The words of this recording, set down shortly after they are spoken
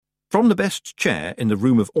From the best chair in the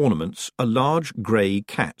room of ornaments, a large grey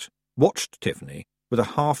cat watched Tiffany with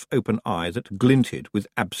a half-open eye that glinted with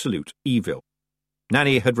absolute evil.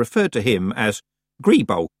 Nanny had referred to him as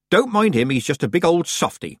Grebo. Don't mind him, he's just a big old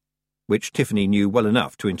softy, which Tiffany knew well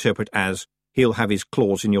enough to interpret as, he'll have his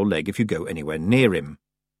claws in your leg if you go anywhere near him.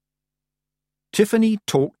 Tiffany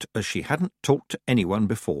talked as she hadn't talked to anyone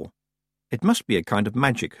before. It must be a kind of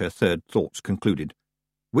magic, her third thoughts concluded.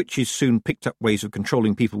 Witches soon picked up ways of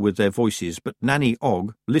controlling people with their voices, but Nanny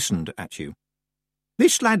Ogg listened at you.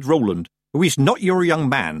 "This lad Roland, who is not your young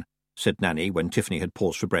man," said Nanny when Tiffany had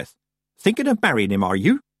paused for breath. "Thinking of marrying him, are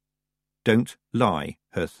you?" "Don't lie,"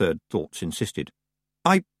 her third thoughts insisted.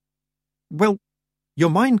 Well, your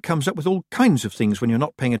mind comes up with all kinds of things when you're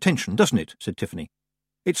not paying attention, doesn't it?" said Tiffany.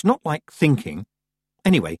 "It's not like thinking.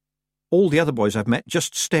 Anyway, all the other boys I've met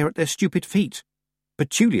just stare at their stupid feet. But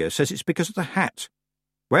Julia says it's because of the hat."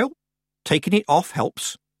 "Well, taking it off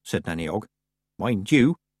helps," said Nanny Ogg. "Mind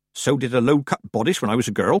you, so did a low-cut bodice when I was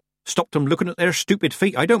a girl. Stopped them looking at their stupid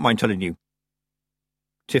feet, I don't mind telling you."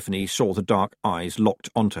 Tiffany saw the dark eyes locked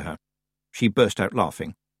onto her. She burst out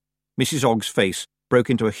laughing. Mrs. Ogg's face broke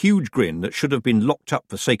into a huge grin that should have been locked up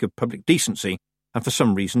for sake of public decency, and for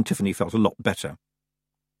some reason Tiffany felt a lot better.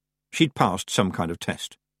 She'd passed some kind of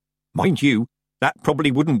test. "Mind you, that probably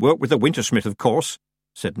wouldn't work with the Wintersmith, of course,"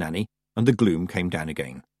 said Nanny, and the gloom came down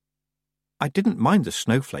again. "I didn't mind the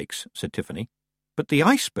snowflakes," said Tiffany, "but the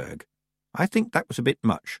iceberg, I think that was a bit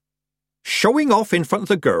much." "Showing off in front of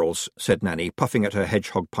the girls," said Nanny, puffing at her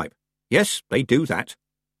hedgehog pipe. "Yes, they do that."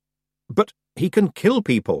 "But he can kill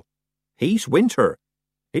people. He's Winter.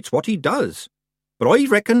 It's what he does. But I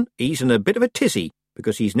reckon he's in a bit of a tizzy,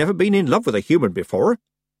 because he's never been in love with a human before."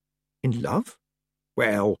 "In love?"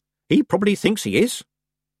 "Well, he probably thinks he is."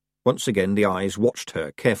 Once again the eyes watched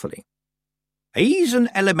her carefully. "He's an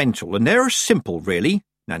elemental, and they're simple, really,"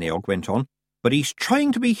 Nanny Ogg went on, "but he's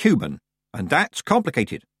trying to be human, and that's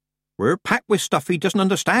complicated. We're packed with stuff he doesn't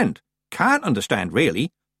understand. Can't understand,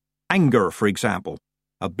 really. Anger, for example.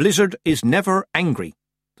 A blizzard is never angry.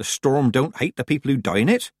 The storm don't hate the people who die in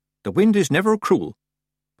it. The wind is never cruel.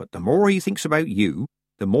 But the more he thinks about you,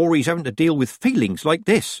 the more he's having to deal with feelings like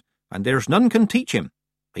this, and there's none can teach him.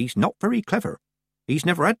 He's not very clever. He's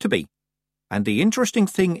never had to be. And the interesting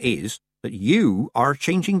thing is that you are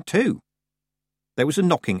changing too." There was a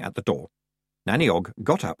knocking at the door. Nanny Ogg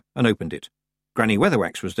got up and opened it. Granny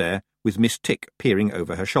Weatherwax was there, with Miss Tick peering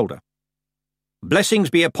over her shoulder.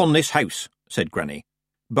 "Blessings be upon this house," said Granny,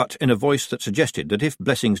 but in a voice that suggested that if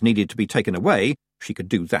blessings needed to be taken away, she could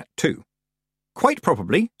do that too. "Quite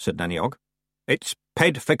probably," said Nanny Ogg. "It's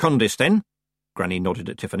ped fecundis, then?" Granny nodded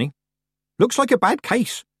at Tiffany. "Looks like a bad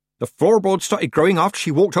case. The floorboards started growing after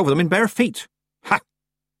she walked over them in bare feet." "Ha!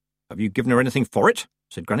 Have you given her anything for it?"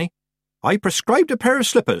 said Granny. "I prescribed a pair of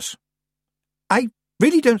slippers." "I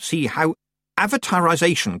really don't see how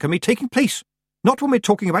avatarization can be taking place. Not when we're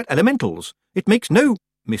talking about elementals. It makes no—"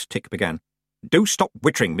 Miss Tick began. "Do stop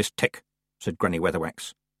wittering, Miss Tick," said Granny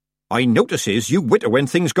Weatherwax. "I notices you witter when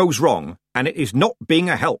things goes wrong, and it is not being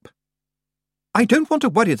a help." "I don't want to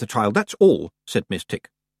worry the child, that's all," said Miss Tick.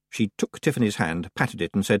 She took Tiffany's hand, patted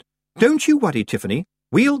it, and said, "Don't you worry, Tiffany.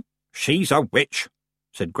 We'll—" "She's a witch,"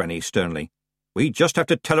 said Granny sternly. "We just have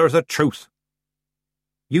to tell her the truth."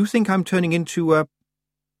 "You think I'm turning into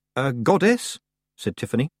a goddess?" said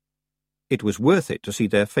Tiffany. It was worth it to see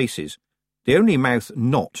their faces. The only mouth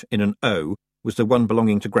not in an O was the one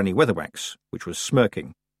belonging to Granny Weatherwax, which was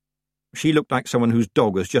smirking. She looked like someone whose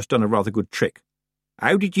dog has just done a rather good trick.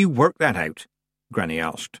 "How did you work that out?" Granny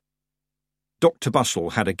asked. Dr.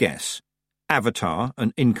 Bustle had a guess. Avatar,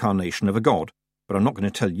 an incarnation of a god. But I'm not going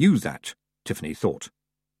to tell you that, Tiffany thought.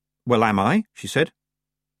 "Well, am I?" she said.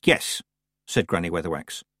 "Yes," said Granny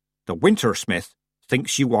Weatherwax. "The Wintersmith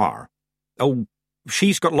thinks you are. Oh,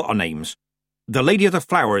 she's got a lot of names. The Lady of the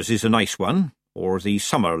Flowers is a nice one, or the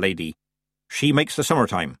Summer Lady. She makes the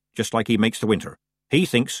summertime, just like he makes the winter. He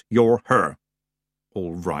thinks you're her."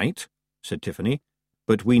 "All right," said Tiffany,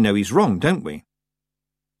 "but we know he's wrong, don't we?"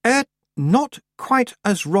 Not quite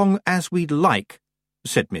as wrong as we'd like,"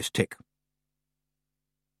 said Miss Tick.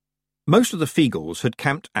 Most of the Feagles had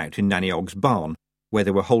camped out in Nanny Ogg's barn, where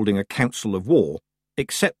they were holding a council of war,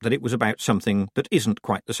 except that it was about something that isn't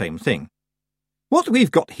quite the same thing. "What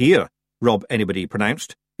we've got here," Rob Anybody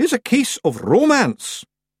pronounced, "is a case of romance."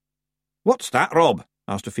 "What's that, Rob?"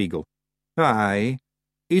 asked a Feagle. "Aye,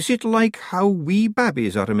 is it like how wee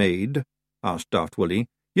babbies are made?" asked Daft Woolly.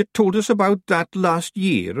 "You told us about that last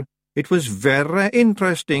year. It was very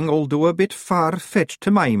interesting, although a bit far-fetched to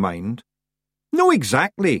my mind." "No,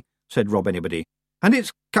 exactly," said Rob Anybody, "and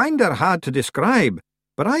it's kinder hard to describe,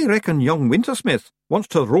 but I reckon young Wintersmith wants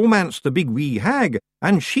to romance the big wee hag,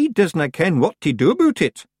 and she doesna ken what to do about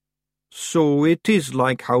it." "So it is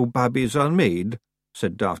like how babbies are made,"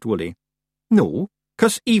 said Daft Woolly. "No,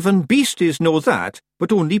 'cause even beasties know that,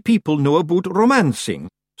 but only people know about romancing,"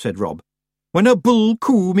 said Rob. "When a bull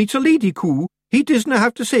coo meets a lady coo, he doesna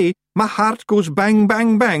have to say, 'My heart goes bang,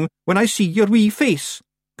 bang, bang when I see your wee face,'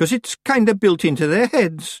 'cause it's kinda built into their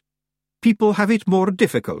heads. People have it more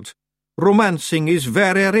difficult. Romancing is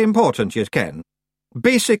very important, you ken.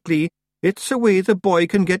 Basically, it's a way the boy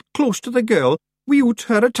can get close to the girl without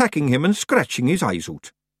her attacking him and scratching his eyes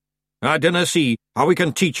out." "I dinna see how we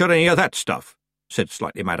can teach her any of that stuff," said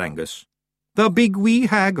Slightly Mad Angus. "The big wee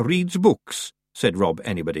hag reads books," said Rob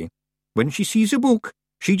Anybody. "When she sees a book,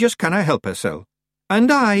 she just canna help herself.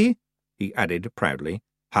 And I," he added proudly,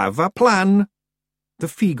 "have a plan." The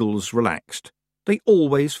Feagles relaxed. They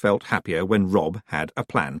always felt happier when Rob had a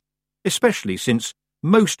plan, especially since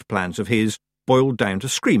most plans of his boiled down to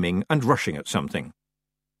screaming and rushing at something.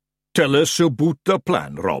 "Tell us about the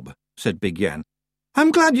plan, Rob," said Big Yan.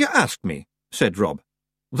 "I'm glad you asked me," said Rob.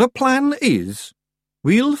 "The plan is,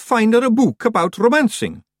 we'll find her a book about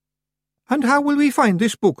romancing." "And how will we find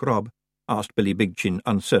this book, Rob?" asked Billy Big Chin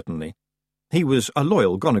uncertainly. He was a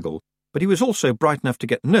loyal Gonigal, but he was also bright enough to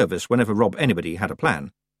get nervous whenever Rob Anybody had a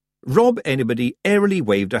plan. Rob Anybody airily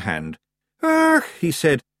waved a hand. He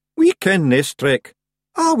said, "We ken this trick.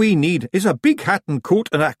 All we need is a big hat and coat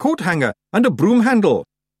and a coat hanger and a broom handle."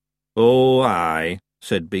 "Oh, aye,"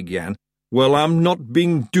 said Big Yan. "Well, I'm not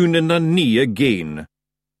being doon in the knee again."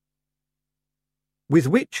 With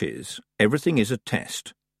witches, everything is a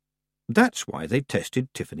test. That's why they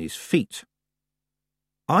tested Tiffany's feet.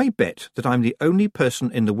 "I bet that I'm the only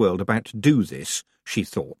person in the world about to do this," she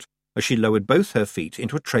thought, as she lowered both her feet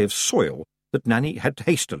into a tray of soil that Nanny had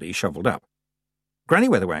hastily shovelled up. Granny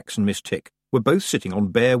Weatherwax and Miss Tick were both sitting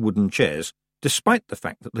on bare wooden chairs, despite the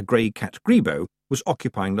fact that the grey cat Grebo was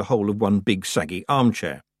occupying the whole of one big saggy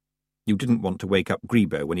armchair. You didn't want to wake up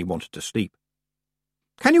Grebo when he wanted to sleep.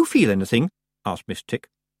 "Can you feel anything?" asked Miss Tick.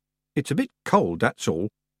 "It's a bit cold, that's all."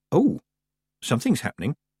 "Oh, something's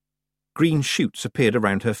happening." Green shoots appeared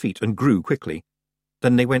around her feet and grew quickly.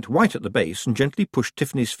 Then they went white at the base and gently pushed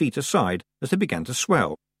Tiffany's feet aside as they began to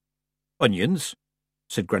swell. "Onions,"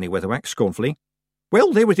 said Granny Weatherwax scornfully.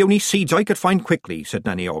 "Well, they were the only seeds I could find quickly," said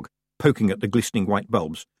Nanny Ogg, poking at the glistening white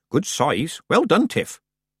bulbs. "Good size. Well done, Tiff."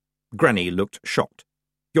 Granny looked shocked.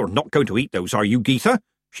 "You're not going to eat those, are you, Geetha?"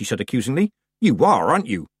 she said accusingly. "You are, aren't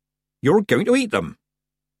you? You're going to eat them."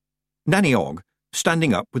 Nanny Ogg,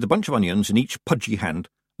 standing up with a bunch of onions in each pudgy hand,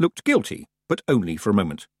 looked guilty, but only for a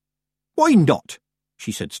moment. "Why not?"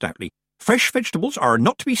 she said stoutly. "Fresh vegetables are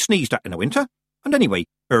not to be sneezed at in the winter, and anyway,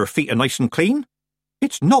 her feet are nice and clean."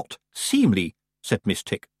 "It's not seemly," said Miss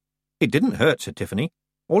Tick. "It didn't hurt," said Tiffany.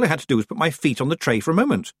 "All I had to do was put my feet on the tray for a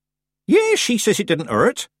moment." "Yes, she says it didn't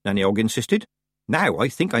hurt," Nanny Ogg insisted. "Now I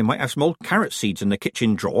think I might have some old carrot seeds in the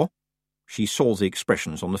kitchen drawer." She saw the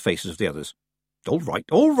expressions on the faces of the others. All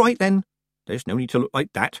right then. There's no need to look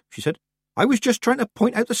like that," she said. "I was just trying to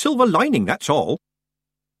point out the silver lining, that's all."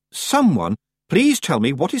 "Someone, please tell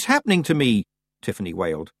me what is happening to me," Tiffany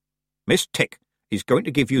wailed. "Miss Tick is going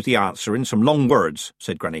to give you the answer in some long words,"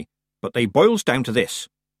 said Granny, "but they boils down to this.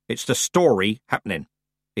 It's the story happening.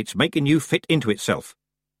 It's making you fit into itself."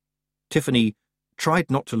 Tiffany tried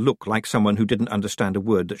not to look like someone who didn't understand a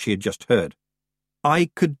word that she had just heard. "I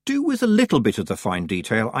could do with a little bit of the fine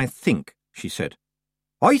detail, I think," she said.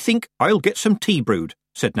 "I think I'll get some tea brewed,"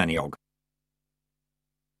 said Nanny Ogg.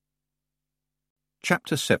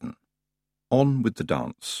 Chapter 7. On with the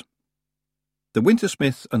dance. The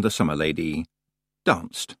Wintersmith and the Summer Lady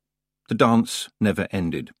danced. The dance never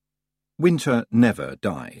ended. Winter never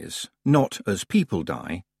dies, not as people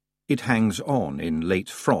die. It hangs on in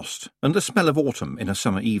late frost and the smell of autumn in a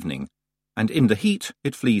summer evening, and in the heat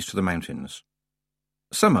it flees to the mountains.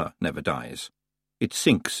 Summer never dies. It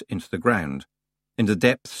sinks into the ground. In the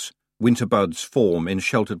depths, winter buds form in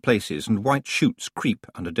sheltered places and white shoots creep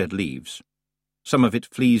under dead leaves. Some of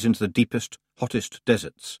it flees into the deepest, hottest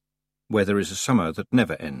deserts, where there is a summer that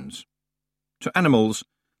never ends. To animals,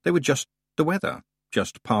 they were just the weather,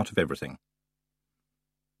 just part of everything.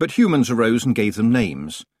 But humans arose and gave them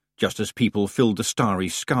names, just as people filled the starry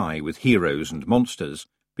sky with heroes and monsters,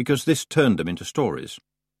 because this turned them into stories.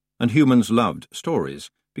 And humans loved stories,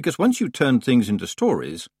 because once you turned things into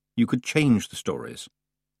stories, you could change the stories.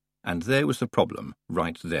 And there was the problem,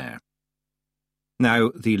 right there.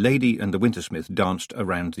 Now, the Lady and the Wintersmith danced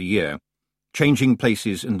around the year, changing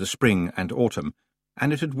places in the spring and autumn,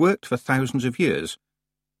 and it had worked for thousands of years,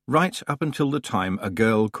 right up until the time a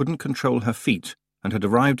girl couldn't control her feet and had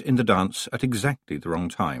arrived in the dance at exactly the wrong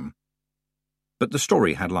time. But the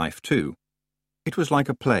story had life too. It was like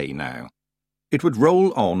a play now. It would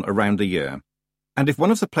roll on around the year, and if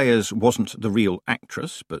one of the players wasn't the real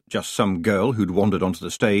actress, but just some girl who'd wandered onto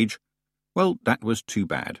the stage, well, that was too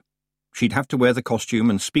bad. She'd have to wear the costume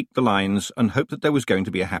and speak the lines and hope that there was going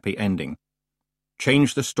to be a happy ending.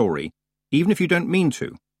 Change the story, even if you don't mean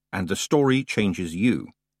to, and the story changes you.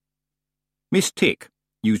 Miss Tick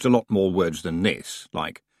used a lot more words than this,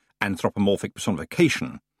 like anthropomorphic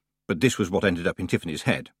personification, but this was what ended up in Tiffany's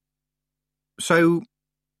head. "So,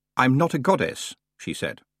 I'm not a goddess," she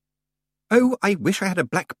said. "Oh, I wish I had a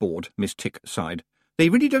blackboard," Miss Tick sighed. "They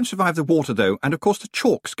really don't survive the water, though, and of course the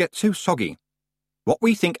chalks get so soggy." "What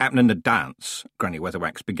we think happened in the dance," Granny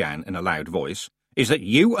Weatherwax began in a loud voice, "is that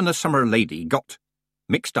you and the summer lady got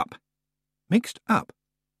mixed up." "Mixed up?"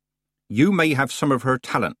 "You may have some of her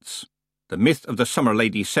talents. The myth of the summer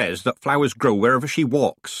lady says that flowers grow wherever she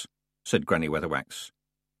walks," said Granny Weatherwax.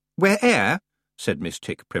 "Where?" said Miss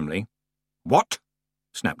Tick primly. "What?"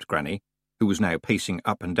 snapped Granny, who was now pacing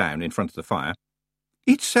up and down in front of the fire.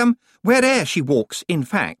 "It's, where'er she walks, in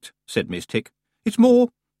fact," said Miss Tick. "It's more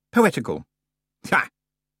poetical." "Ha!"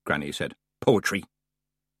 Granny said. "Poetry."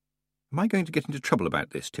 Am I going to get into trouble about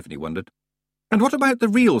this? Tiffany wondered. "And what about the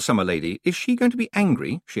real summer lady? Is she going to be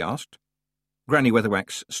angry?" she asked. Granny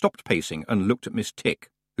Weatherwax stopped pacing and looked at Miss Tick,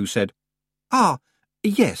 who said, "Ah,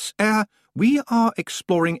 yes, we are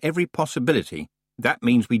exploring every possibility." "That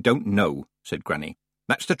means we don't know," said Granny.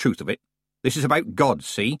 "That's the truth of it. This is about gods,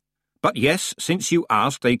 see? But yes, since you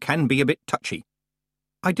ask, they can be a bit touchy."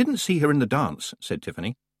 "I didn't see her in the dance," said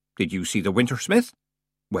Tiffany. "Did you see the Wintersmith?"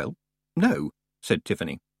 "Well, no," said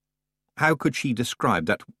Tiffany. How could she describe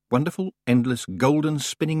that wonderful, endless, golden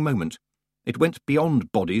spinning moment? It went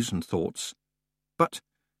beyond bodies and thoughts. But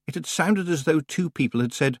it had sounded as though two people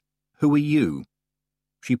had said, "Who are you?"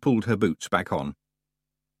 She pulled her boots back on.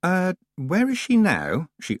 Where is she now?"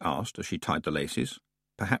 she asked as she tied the laces.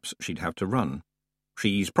 Perhaps she'd have to run.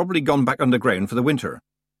 "She's probably gone back underground for the winter.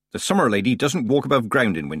 The summer lady doesn't walk above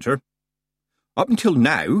ground in winter." "Up until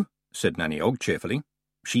now," said Nanny Ogg cheerfully.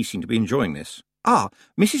 She seemed to be enjoying this. "Ah,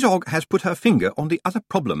 Mrs. Ogg has put her finger on the other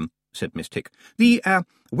problem," said Miss Tick. "The,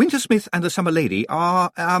 Wintersmith and the summer lady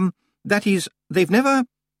are, that is, they've never—"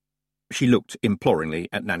 She looked imploringly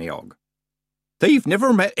at Nanny Ogg. "They've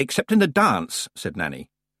never met except in the dance," said Nanny.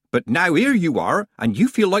 "But now here you are, and you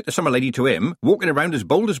feel like the summer lady to him, walking around as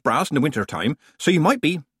bold as brass in the winter time, so you might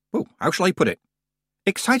be, oh, how shall I put it?"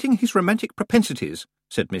 "Exciting his romantic propensities,"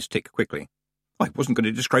 said Miss Tick quickly. "I wasn't going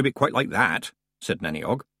to describe it quite like that," said Nanny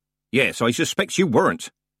Ogg. "Yes, I suspects you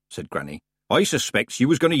weren't," said Granny. "I suspects you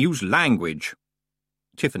was going to use language."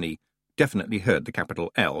 Tiffany definitely heard the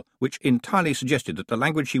capital L, which entirely suggested that the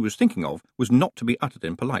language she was thinking of was not to be uttered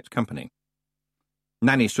in polite company.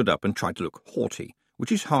 Nanny stood up and tried to look haughty,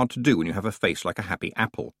 which is hard to do when you have a face like a happy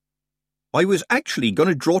apple. "I was actually going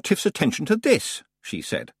to draw Tiff's attention to this," she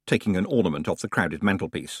said, taking an ornament off the crowded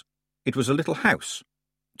mantelpiece. It was a little house.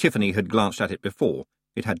 Tiffany had glanced at it before.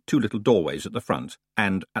 It had two little doorways at the front,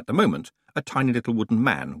 and, at the moment, a tiny little wooden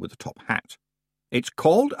man with a top hat. "It's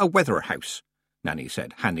called a weather house," Nanny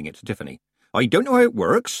said, handing it to Tiffany. "I don't know how it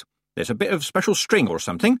works. There's a bit of special string or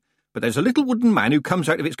something, but there's a little wooden man who comes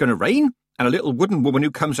out if it's going to rain, and a little wooden woman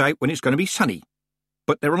who comes out when it's going to be sunny.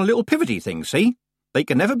 But they're on a little pivoty thing, see? They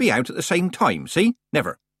can never be out at the same time, see?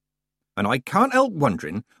 Never. And I can't help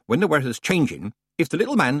wondering, when the weather's changing, if the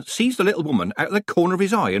little man sees the little woman out of the corner of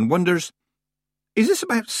his eye and wonders—" "Is this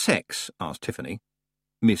about sex?" asked Tiffany.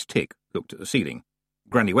 Miss Tick looked at the ceiling.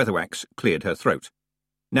 Granny Weatherwax cleared her throat.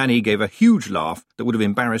 Nanny gave a huge laugh that would have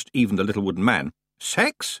embarrassed even the little wooden man.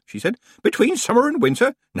 "Sex?" she said. "Between summer and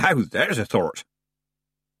winter? Now there's a thought."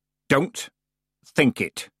 "Don't think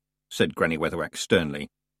it," said Granny Weatherwax sternly.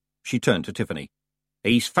 She turned to Tiffany.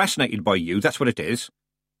 "He's fascinated by you, that's what it is.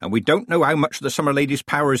 And we don't know how much of the summer lady's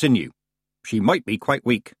power is in you. She might be quite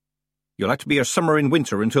weak. You'll have to be a summer in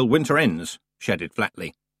winter until winter ends," she added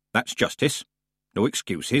flatly. "That's justice. No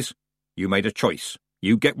excuses. You made a choice.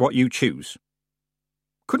 You get what you choose."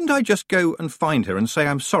 "Couldn't I just go and find her and say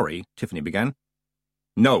I'm sorry?" Tiffany began.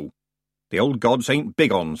 "No. The old gods ain't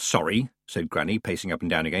big on sorry," said Granny, pacing up and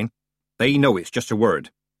down again. "They know it's just a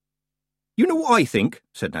word." "You know what I think?"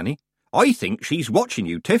 said Nanny. "I think she's watching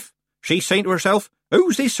you, Tiff. She's saying to herself,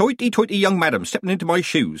 'Who's this hoity-toity young madam stepping into my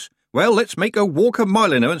shoes? Well, let's make her walk a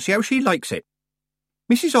mile in her and see how she likes it.'"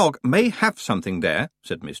 "Mrs. Ogg may have something there,"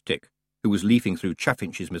 said Miss Tick, who was leafing through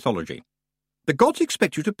Chaffinch's mythology. "The gods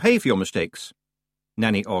expect you to pay for your mistakes."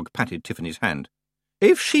 Nanny Ogg patted Tiffany's hand.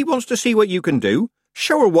 "If she wants to see what you can do,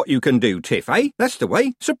 show her what you can do, Tiff, eh? That's the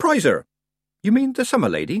way. Surprise her." "You mean the summer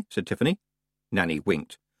lady?" said Tiffany. Nanny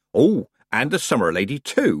winked. Oh, and the summer lady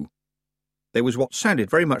too. There was what sounded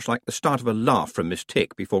very much like the start of a laugh from Miss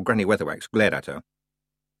Tick before Granny Weatherwax glared at her.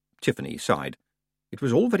 Tiffany sighed. It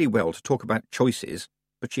was all very well to talk about choices,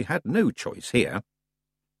 but she had no choice here.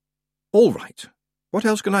 All right. What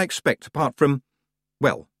else can I expect apart from,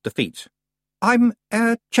 well, defeat? I'm,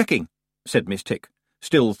 checking, said Miss Tick,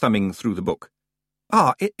 still thumbing through the book.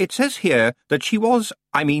 It says here that she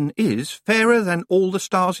is, fairer than all the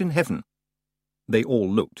stars in heaven. They all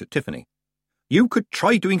looked at Tiffany. You could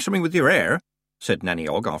try doing something with your hair, said Nanny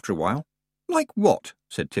Og after a while. Like what?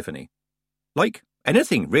 Said Tiffany. Like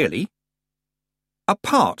anything, really.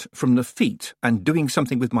 Apart from the feet and doing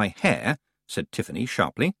something with my hair, said Tiffany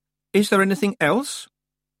sharply, is there anything else?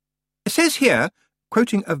 It says here,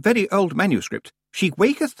 quoting a very old manuscript, she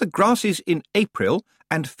waketh the grasses in April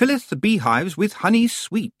and filleth the beehives with honey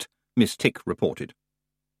sweet, Miss Tick reported.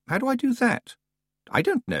 How do I do that? I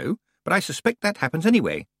don't know, but I suspect that happens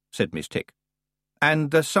anyway, said Miss Tick.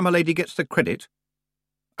 And the summer lady gets the credit?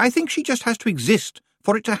 I think she just has to exist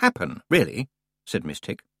for it to happen, really, said Miss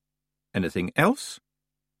Tick. Anything else?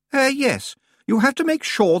 Yes, you have to make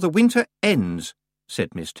sure the winter ends,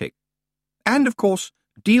 said Miss Tick. And, of course,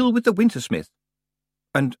 deal with the Wintersmith.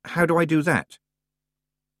 And how do I do that?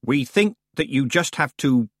 We think that you just have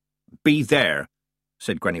to be there,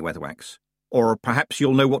 said Granny Weatherwax. Or perhaps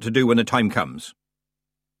you'll know what to do when the time comes.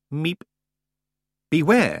 Meep.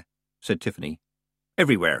 Beware, said Tiffany.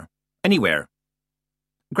 Everywhere. Anywhere.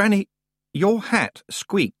 Granny, your hat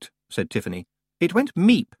squeaked, said Tiffany. It went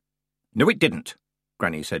meep. No, it didn't,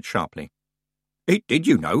 Granny said sharply. It did,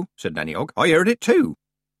 you know, said Nanny Og. I heard it too.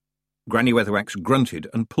 Granny Weatherwax grunted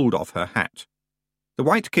and pulled off her hat. The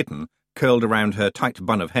white kitten, curled around her tight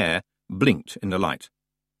bun of hair, blinked in the light.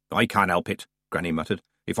 I can't help it, Granny muttered.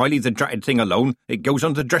 If I leave the dratted thing alone, it goes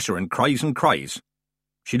under the dresser and cries and cries.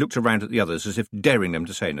 She looked around at the others as if daring them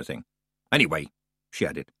to say anything. Anyway, she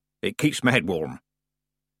added, it keeps my head warm.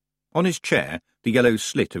 On his chair, the yellow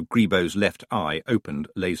slit of Grebo's left eye opened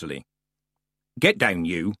lazily. Get down,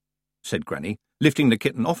 you, said Granny, lifting the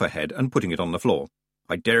kitten off her head and putting it on the floor.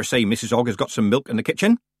 I dare say Mrs. Og has got some milk in the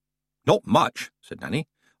kitchen. Not much, said Nanny.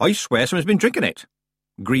 I swear someone's been drinking it.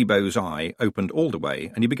 Grebo's eye opened all the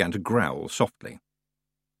way, and he began to growl softly.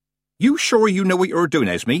 You sure you know what you're doing,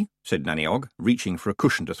 Esme? Said Nanny Og, reaching for a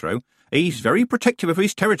cushion to throw. He's very protective of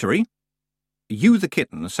his territory. You, the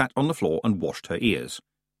kitten, sat on the floor and washed her ears.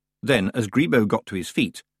 Then, as Grebo got to his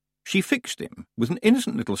feet, she fixed him with an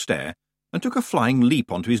innocent little stare and took a flying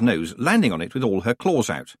leap onto his nose, landing on it with all her claws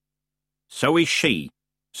out. So is she,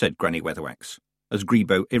 said Granny Weatherwax, as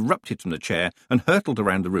Grebo erupted from the chair and hurtled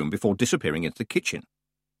around the room before disappearing into the kitchen.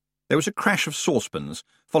 There was a crash of saucepans,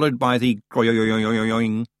 followed by the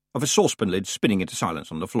groyoyoyoyoing of a saucepan lid spinning into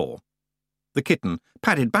silence on the floor. The kitten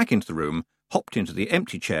padded back into the room, hopped into the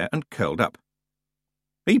empty chair and curled up.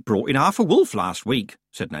 He brought in half a wolf last week,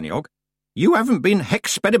 said Nanny Og. You haven't been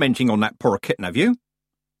hexperimenting on that poor kitten, have you?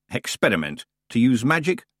 Hexperiment, to use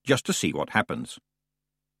magic just to see what happens.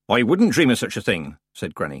 I wouldn't dream of such a thing,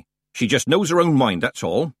 said Granny. She just knows her own mind, that's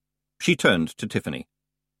all. She turned to Tiffany.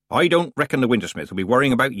 I don't reckon the Wintersmith will be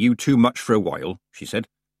worrying about you too much for a while, she said.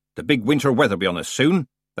 The big winter weather'll be on us soon.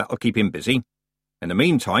 That'll keep him busy. In the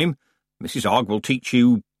meantime, Mrs. Og will teach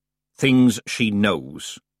you things she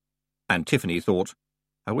knows. And Tiffany thought,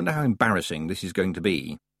 I wonder how embarrassing this is going to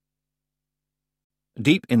be.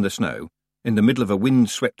 Deep in the snow, in the middle of a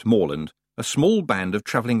wind-swept moorland, a small band of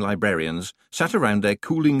travelling librarians sat around their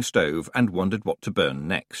cooling stove and wondered what to burn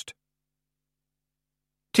next.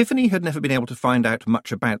 Tiffany had never been able to find out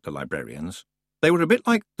much about the librarians. They were a bit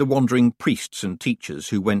like the wandering priests and teachers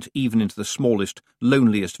who went even into the smallest,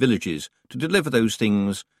 loneliest villages to deliver those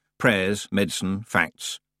things, prayers, medicine,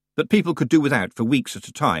 facts, that people could do without for weeks at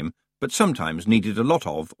a time, but sometimes needed a lot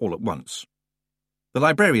of all at once. The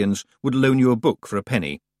librarians would loan you a book for a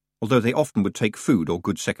penny, although they often would take food or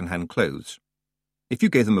good second-hand clothes. If you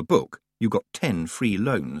gave them a book, you got 10 free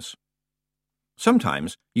loans.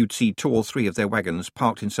 Sometimes you'd see 2 or 3 of their wagons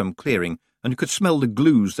parked in some clearing, and you could smell the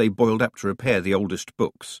glues they boiled up to repair the oldest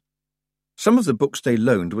books. Some of the books they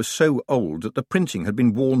loaned were so old that the printing had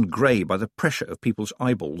been worn grey by the pressure of people's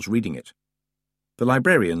eyeballs reading it. The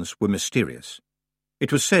librarians were mysterious.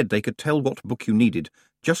 It was said they could tell what book you needed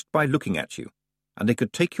just by looking at you, and they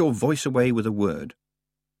could take your voice away with a word.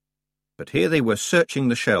 But here they were searching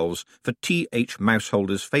the shelves for T.H.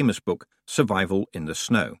 Mouseholder's famous book, Survival in the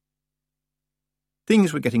Snow.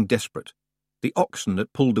 Things were getting desperate. The oxen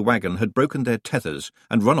that pulled the wagon had broken their tethers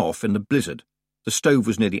and run off in the blizzard. The stove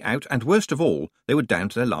was nearly out, and worst of all, they were down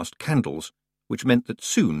to their last candles, which meant that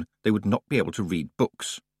soon they would not be able to read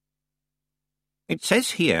books. It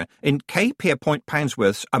says here, in K. Pierpoint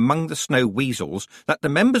Pounsworth's Among the Snow Weasels, that the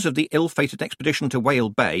members of the ill-fated expedition to Whale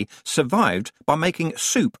Bay survived by making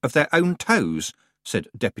soup of their own toes, said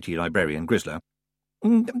Deputy Librarian Grizzler.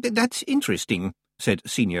 That's interesting, said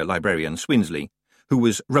Senior Librarian Swinsley, who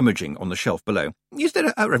was rummaging on the shelf below. Is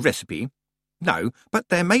there a recipe? No, but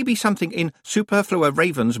there may be something in Superflua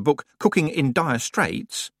Raven's book Cooking in Dire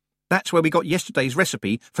Straits. That's where we got yesterday's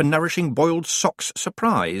recipe for nourishing boiled socks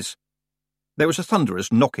surprise. There was a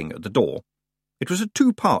thunderous knocking at the door. It was a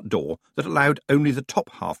two-part door that allowed only the top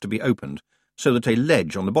half to be opened, so that a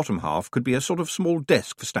ledge on the bottom half could be a sort of small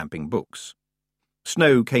desk for stamping books.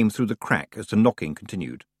 Snow came through the crack as the knocking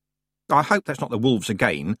continued. I hope that's not the wolves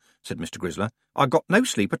again, said Mr. Grizzler. I got no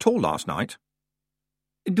sleep at all last night.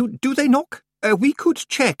 Do they knock? We could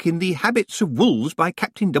check in The Habits of Wolves by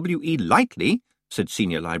Captain W.E. Lightly, said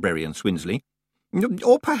Senior Librarian Swinsley.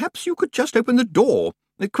 Or perhaps you could just open the door.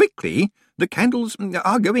 Quickly, the candles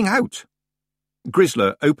are going out.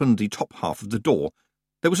 Grizzler opened the top half of the door.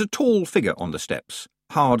 There was a tall figure on the steps,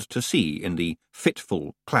 hard to see in the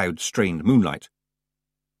fitful, cloud-strained moonlight.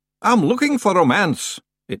 I'm looking for romance,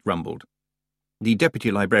 it rumbled. The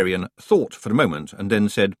Deputy Librarian thought for a moment and then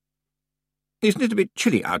said, Isn't it a bit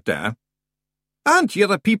chilly out there? Aren't you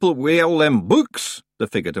the people with all them books? The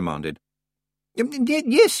figure demanded.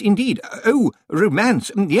 Yes, indeed. Oh,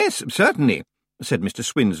 romance. Yes, certainly, said Mr.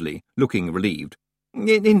 Swinsley, looking relieved.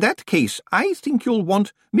 In that case, I think you'll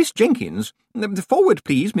want Miss Jenkins. Forward,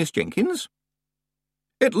 please, Miss Jenkins.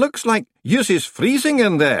 It looks like yous is freezing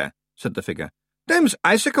in there, said the figure. Them's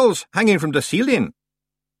icicles hanging from the ceiling.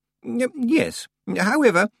 Yes.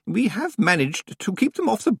 However, we have managed to keep them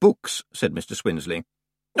off the books, said Mr. Swinsley.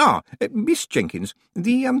 Miss Jenkins,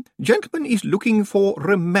 the gentleman is looking for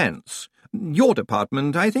romance. Your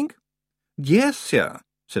department, I think? Yes, sir,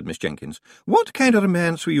 said Miss Jenkins. What kind of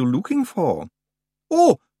romance were you looking for?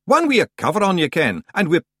 Oh, one with a cover on, you can, and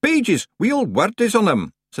with pages with all words on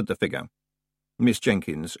them, said the figure. Miss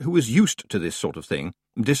Jenkins, who was used to this sort of thing,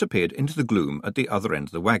 disappeared into the gloom at the other end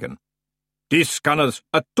of the wagon. This scanner's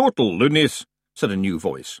a total lunacy, said a new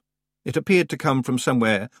voice. It appeared to come from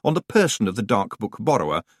somewhere on the person of the dark book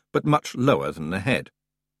borrower, but much lower than the head.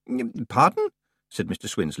 Pardon? Said Mr.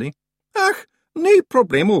 Swinsley. Ach, no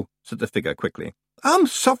problemo, said the figure quickly. I'm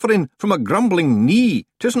suffering from a grumbling knee.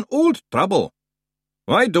 'Tis an old trouble.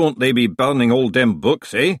 Why don't they be burning all them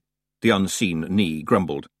books, eh? The unseen knee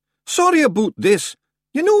grumbled. Sorry about this.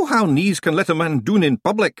 You know how knees can let a man doon in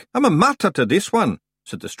public. I'm a martyr to this one,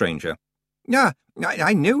 said the stranger.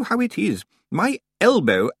 I know how it is. My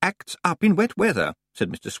elbow acts up in wet weather,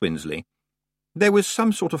 said Mr. Swinsley. There was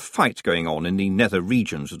some sort of fight going on in the nether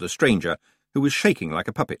regions of the stranger, who was shaking like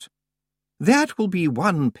a puppet. That will be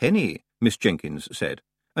 1 penny, Miss Jenkins said,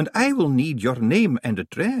 and I will need your name and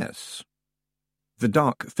address. The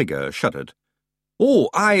dark figure shuddered. Oh,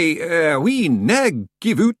 we ne'er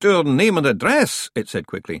give out our name and address, it said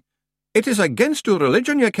quickly. It is against your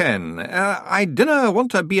religion, you ken. I dinna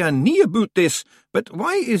want to be a knee about this, but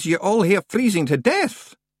why is ye all here freezing to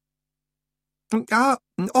death?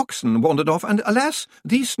 Oxen wandered off, and alas,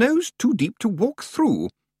 the snow's too deep to walk through,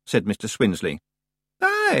 said Mr. Swinsley.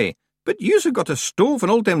 Aye, but yous have got a stove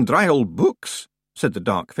and all them dry old books, said the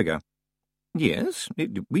dark figure. Yes,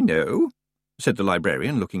 we know, said the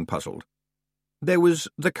librarian, looking puzzled. There was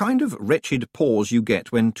the kind of wretched pause you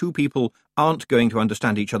get when two people aren't going to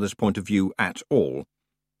understand each other's point of view at all.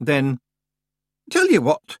 Then, Tell you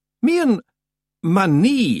what, me and my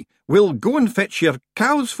knee will go and fetch your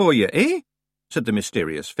cows for you, eh? Said the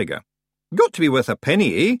mysterious figure. Got to be worth a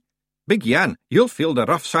penny, eh? Big Yan, you'll feel the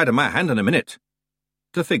rough side of my hand in a minute.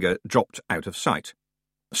 The figure dropped out of sight.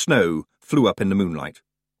 Snow flew up in the moonlight.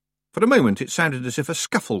 For a moment it sounded as if a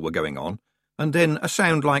scuffle were going on, and then a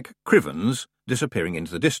sound like Crivens disappearing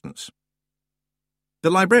into the distance. The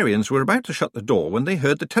librarians were about to shut the door when they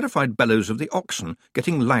heard the terrified bellows of the oxen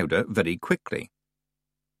getting louder very quickly.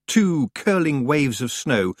 2 curling waves of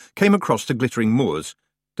snow came across the glittering moors.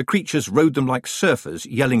 The creatures rode them like surfers,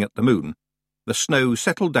 yelling at the moon. The snow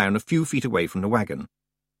settled down a few feet away from the wagon.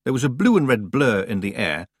 There was a blue and red blur in the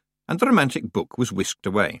air, and the romantic book was whisked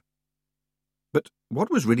away. But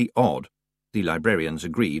what was really odd, the librarians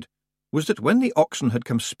agreed, was that when the oxen had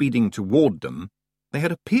come speeding toward them, they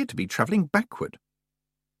had appeared to be travelling backward.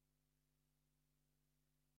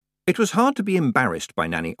 It was hard to be embarrassed by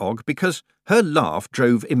Nanny Ogg because her laugh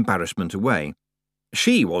drove embarrassment away.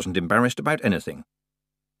 She wasn't embarrassed about anything.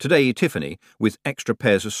 Today Tiffany, with extra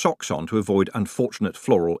pairs of socks on to avoid unfortunate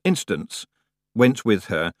floral incidents, went with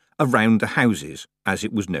her around the houses, as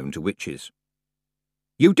it was known to witches.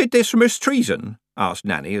 "You did this for Miss Treason?" asked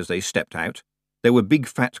Nanny as they stepped out. There were big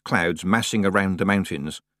fat clouds massing around the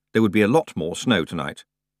mountains. There would be a lot more snow tonight.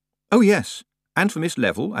 Oh, yes, and for Miss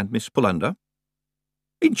Level and Miss Pulander.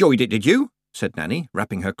 Enjoyed it, did you? Said Nanny,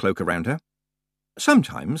 wrapping her cloak around her.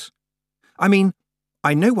 Sometimes. I mean,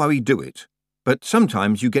 I know why we do it, but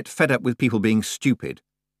sometimes you get fed up with people being stupid.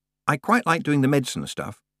 I quite like doing the medicine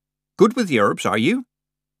stuff. Good with the herbs, are you?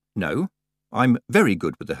 No, I'm very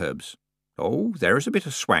good with the herbs. Oh, there's a bit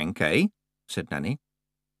of swank, eh? Said Nanny.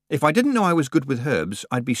 If I didn't know I was good with herbs,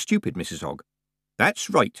 I'd be stupid, Mrs. Hogg. That's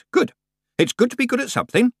right, good. It's good to be good at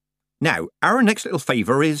something. Now, our next little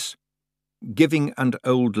favour is giving an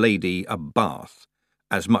old lady a bath,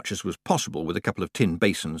 as much as was possible with a couple of tin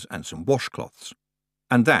basins and some washcloths.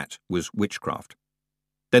 And that was witchcraft.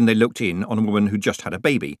 Then they looked in on a woman who just had a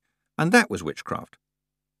baby, and that was witchcraft.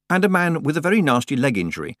 And a man with a very nasty leg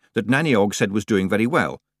injury that Nanny Ogg said was doing very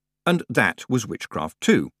well, and that was witchcraft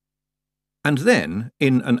too. And then,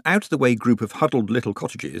 in an out-of-the-way group of huddled little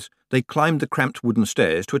cottages, they climbed the cramped wooden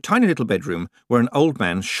stairs to a tiny little bedroom where an old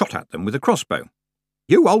man shot at them with a crossbow.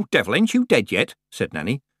 You old devil, ain't you dead yet? Said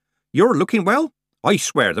Nanny. You're looking well? I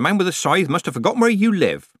swear the man with the scythe must have forgotten where you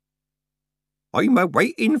live. I'm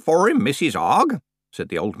a-waiting for him, Mrs. Hogg, said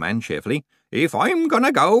the old man cheerfully. If I'm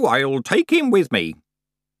gonna go, I'll take him with me.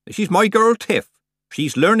 This is my girl Tiff.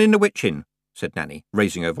 She's learning the witching, said Nanny,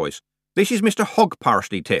 raising her voice. This is Mr. Hogg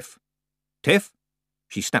Parsley, Tiff. Tiff?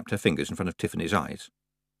 She snapped her fingers in front of Tiffany's eyes.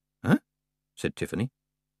 Huh? Said Tiffany.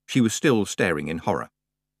 She was still staring in horror.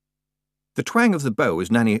 The twang of the bow as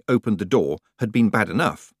Nanny opened the door had been bad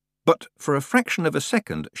enough, but for a fraction of a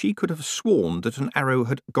second she could have sworn that an arrow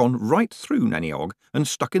had gone right through Nanny Ogg and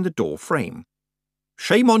stuck in the door frame.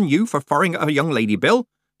 Shame on you for firing at a young lady, Bill,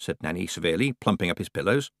 said Nanny severely, plumping up his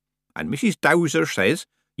pillows. And Mrs. Dowser says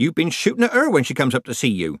you've been shooting at her when she comes up to see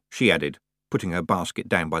you, she added, putting her basket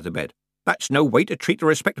down by the bed. That's no way to treat a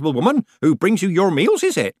respectable woman who brings you your meals,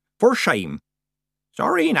 is it? For shame.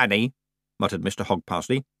 Sorry, Nanny, muttered Mr. Hogg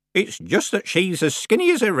Parsley. It's just that she's as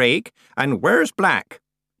skinny as a rake and wears black.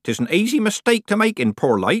 'Tis an easy mistake to make in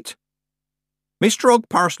poor light. Mr. Hogg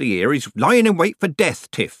Parsley here is lying in wait for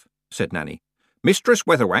death, Tiff, said Nanny. Mistress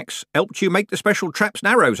Weatherwax helped you make the special traps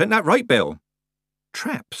and arrows, ain't that right, Bill?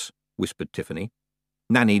 Traps, whispered Tiffany.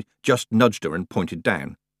 Nanny just nudged her and pointed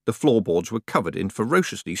down. The floorboards were covered in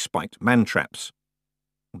ferociously spiked man-traps.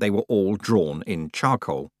 They were all drawn in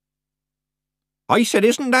charcoal. I said,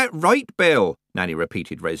 isn't that right, Bill? Nanny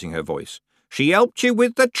repeated, raising her voice. She helped you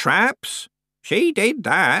with the traps? She did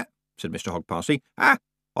that, said Mr. Hogg Parsley. I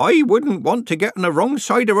wouldn't want to get on the wrong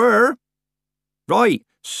side of her. Right,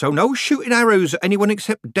 so no shooting arrows at anyone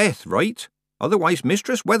except death, right? Otherwise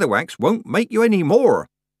Mistress Weatherwax won't make you any more,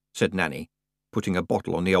 said Nanny, putting a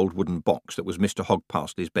bottle on the old wooden box that was Mr. Hogg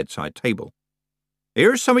Parsley's bedside table.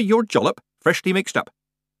 Here's some of your jollop, freshly mixed up.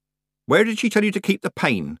 Where did she tell you to keep the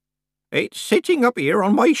pain? It's sitting up here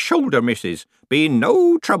on my shoulder, missus, being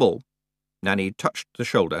no trouble. Nanny touched the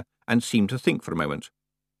shoulder and seemed to think for a moment.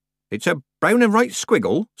 It's a brown and white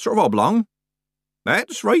squiggle, sort of oblong.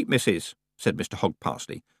 That's right, missus, said Mr. Hogg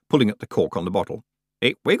Parsley, pulling at the cork on the bottle.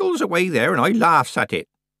 It wiggles away there and I laughs at it.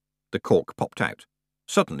 The cork popped out.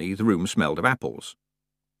 Suddenly the room smelled of apples.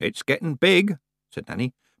 It's getting big, said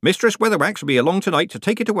Nanny. Mistress Weatherwax will be along tonight to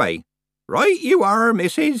take it away. Right you are,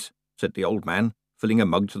 missus, said the old man, filling a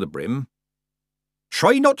mug to the brim.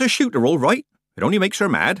 Try not to shoot her, all right. It only makes her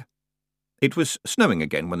mad. It was snowing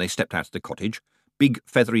again when they stepped out of the cottage, big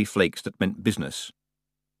feathery flakes that meant business.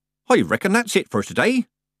 I reckon that's it for today,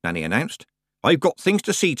 Nanny announced. I've got things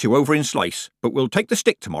to see to over in Slice, but we'll take the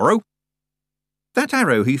stick tomorrow. That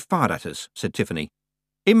arrow he fired at us, said Tiffany.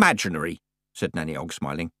 Imaginary, said Nanny Ogg,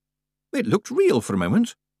 smiling. It looked real for a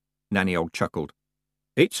moment. Nanny Ogg chuckled.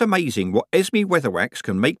 It's amazing what Esme Weatherwax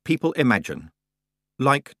can make people imagine.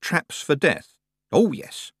 Like traps for death. Oh,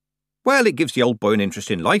 yes. Well, it gives the old boy an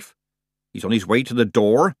interest in life. He's on his way to the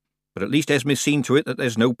door, but at least Esme's seen to it that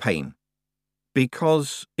there's no pain.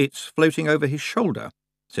 Because it's floating over his shoulder,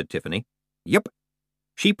 said Tiffany. Yep.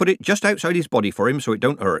 She put it just outside his body for him so it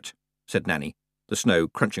don't hurt, said Nanny, the snow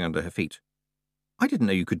crunching under her feet. I didn't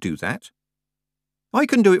know you could do that. I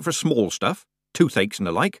can do it for small stuff, toothaches and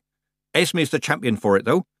the like. Esme's the champion for it,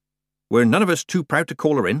 though. We're none of us too proud to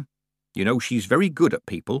call her in. You know, she's very good at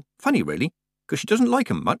people. Funny, really, because she doesn't like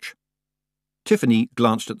 'em much. Tiffany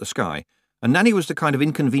glanced at the sky, and Nanny was the kind of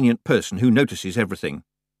inconvenient person who notices everything.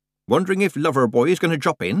 Wondering if Loverboy is going to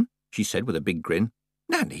drop in, she said with a big grin.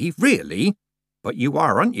 Nanny, really? But you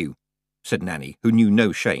are, aren't you? Said Nanny, who knew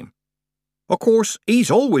no shame. Of course,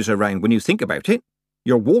 he's always around when you think about it.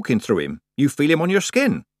 You're walking through him. You feel him on your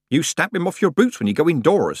skin. You stamp him off your boots when you go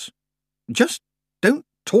indoors. Just don't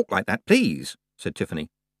talk like that, please, said Tiffany.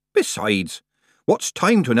 Besides, What's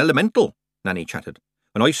time to an elemental? Nanny chattered.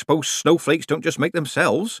 And I suppose snowflakes don't just make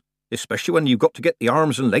themselves, especially when you've got to get the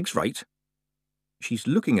arms and legs right. She's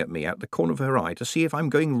looking at me out the corner of her eye to see if I'm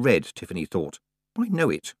going red, Tiffany thought. I know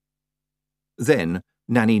it. Then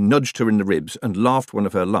Nanny nudged her in the ribs and laughed one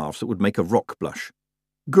of her laughs that would make a rock blush.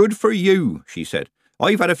 Good for you, she said.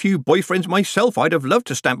 I've had a few boyfriends myself I'd have loved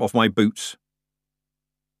to stamp off my boots.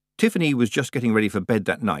 Tiffany was just getting ready for bed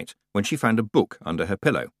that night when she found a book under her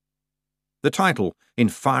pillow. The title, in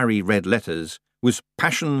fiery red letters, was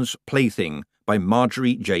Passion's Plaything by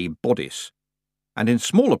Marjorie J. Bodice, and in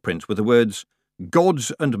smaller print were the words,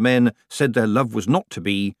 Gods and men said their love was not to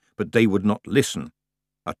be, but they would not listen.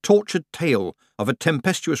 A tortured tale of a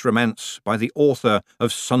tempestuous romance by the author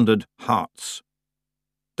of Sundered Hearts.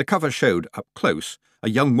 The cover showed, up close, a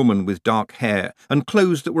young woman with dark hair and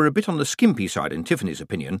clothes that were a bit on the skimpy side in Tiffany's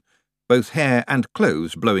opinion, both hair and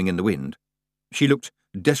clothes blowing in the wind. She looked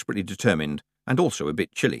desperately determined and also a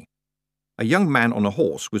bit chilly. A young man on a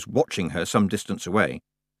horse was watching her some distance away.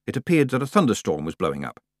 It appeared that a thunderstorm was blowing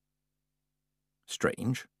up.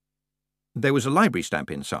 Strange. There was a library stamp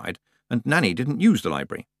inside, and Nanny didn't use the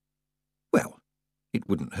library. Well, it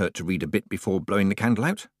wouldn't hurt to read a bit before blowing the candle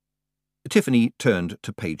out. Tiffany turned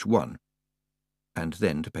to page 1, and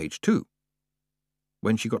then to page 2.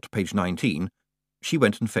 When she got to page 19, she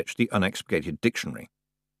went and fetched the unexpurgated dictionary.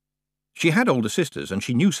 She had older sisters, and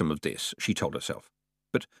she knew some of this, she told herself.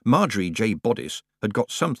 But Marjorie J. Bodice had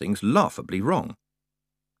got some things laughably wrong.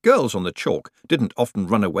 Girls on the chalk didn't often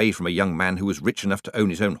run away from a young man who was rich enough to own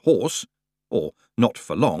his own horse, or not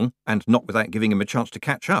for long, and not without giving him a chance to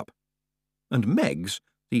catch up. And Meggs,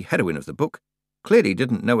 the heroine of the book, clearly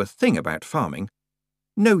didn't know a thing about farming.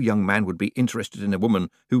 No young man would be interested in a woman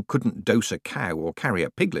who couldn't dose a cow or carry a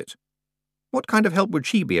piglet. What kind of help would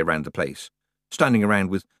she be around the place? Standing around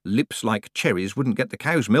with lips like cherries wouldn't get the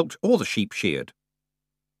cows milked or the sheep sheared.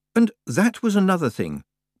 And that was another thing.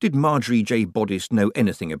 Did Marjorie J. Bodice know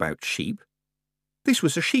anything about sheep? This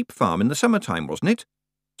was a sheep farm in the summertime, wasn't it?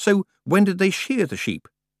 So when did they shear the sheep?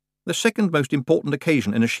 The second most important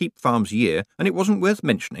occasion in a sheep farm's year, and it wasn't worth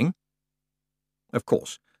mentioning? Of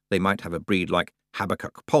course, they might have a breed like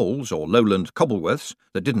Habakkuk Poles or Lowland Cobbleworths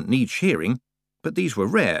that didn't need shearing, but these were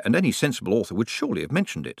rare, and any sensible author would surely have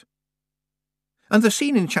mentioned it. And the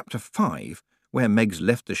scene in chapter 5, where Meggs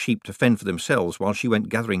left the sheep to fend for themselves while she went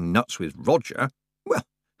gathering nuts with Roger, well,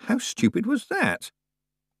 how stupid was that?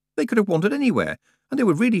 They could have wandered anywhere, and they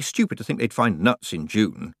were really stupid to think they'd find nuts in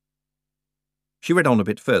June. She read on a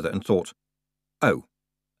bit further and thought, oh,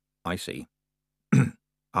 I see.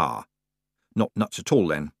 Ah, not nuts at all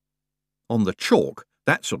then. On the chalk,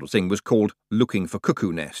 that sort of thing was called looking for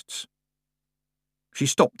cuckoo nests. She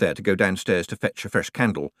stopped there to go downstairs to fetch a fresh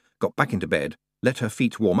candle, got back into bed, let her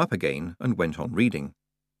feet warm up again, and went on reading.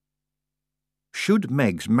 Should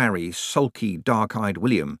Meggs marry sulky, dark-eyed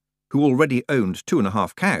William, who already owned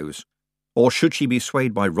 2.5 cows, or should she be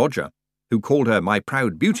swayed by Roger, who called her my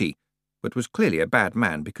proud beauty, but was clearly a bad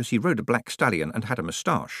man because he rode a black stallion and had a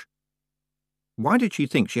moustache? Why did she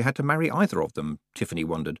think she had to marry either of them, Tiffany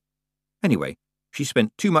wondered. Anyway, she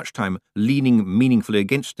spent too much time leaning meaningfully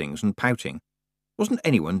against things and pouting. Wasn't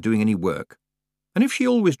anyone doing any work? And if she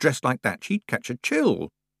always dressed like that, she'd catch a chill.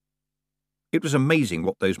 It was amazing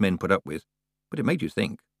what those men put up with, but it made you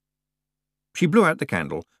think. She blew out the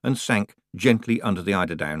candle and sank gently under the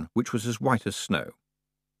eiderdown, which was as white as snow.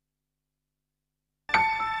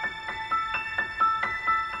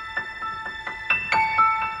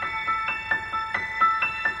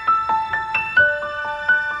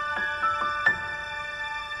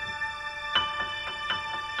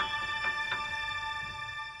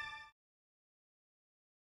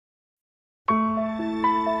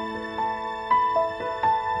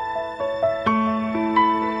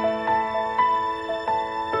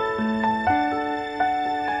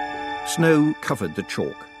 Snow covered the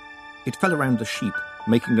chalk. It fell around the sheep,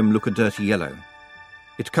 making them look a dirty yellow.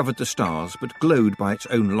 It covered the stars, but glowed by its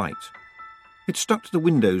own light. It stuck to the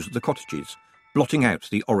windows of the cottages, blotting out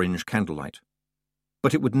the orange candlelight.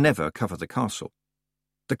 But it would never cover the castle.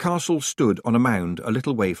 The castle stood on a mound a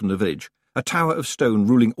little way from the village, a tower of stone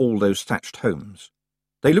ruling all those thatched homes.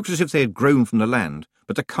 They looked as if they had grown from the land,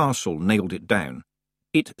 but the castle nailed it down.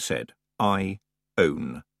 It said, I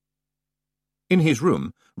own. In his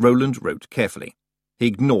room, Roland wrote carefully. He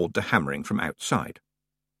ignored the hammering from outside.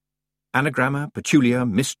 Anagramma, Petulia,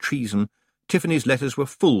 Miss Treason, Tiffany's letters were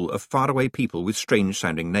full of faraway people with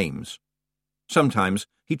strange-sounding names. Sometimes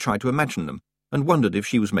he tried to imagine them, and wondered if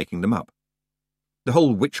she was making them up. The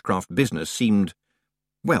whole witchcraft business seemed,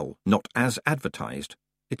 well, not as advertised.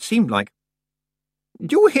 It seemed like,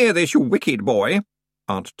 "Do you hear this, you wicked boy?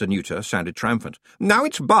 Aunt Danuta sounded triumphant. "Now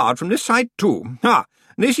it's barred from this side too. Ah,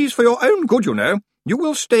 this is for your own good, you know. You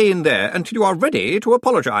will stay in there until you are ready to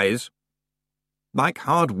apologise." Like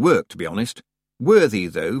hard work, to be honest. Worthy,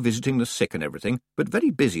 though, visiting the sick and everything, but very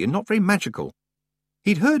busy and not very magical.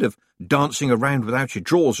 He'd heard of dancing around without your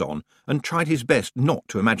drawers on, and tried his best not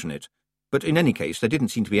to imagine it, but in any case there didn't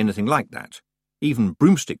seem to be anything like that. Even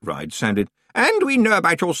broomstick rides sounded, "And we know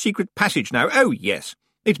about your secret passage now. Oh, yes.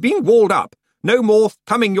 It's being walled up. No more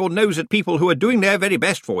thumbing your nose at people who are doing their very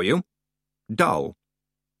best for you." Dull.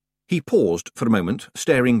 He paused for a moment,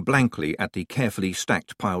 staring blankly at the carefully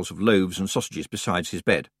stacked piles of loaves and sausages beside his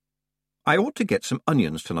bed. "I ought to get some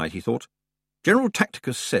onions tonight," he thought. "General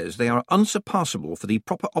Tacticus says they are unsurpassable for the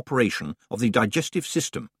proper operation of the digestive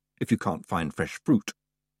system, if you can't find fresh fruit."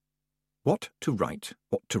 What to write?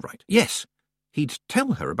 What to write? Yes! He'd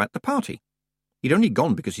tell her about the party. He'd only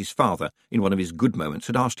gone because his father, in one of his good moments,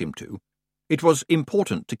 had asked him to. It was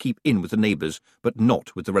important to keep in with the neighbours, but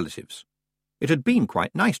not with the relatives. It had been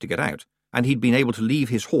quite nice to get out, and he'd been able to leave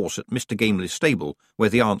his horse at Mr. Gamely's stable, where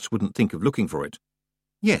the aunts wouldn't think of looking for it.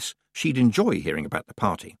 Yes, she'd enjoy hearing about the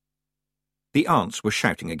party. The aunts were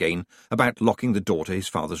shouting again about locking the door to his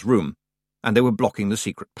father's room, and they were blocking the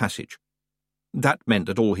secret passage. That meant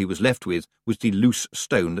that all he was left with was the loose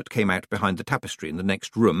stone that came out behind the tapestry in the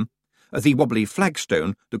next room, the wobbly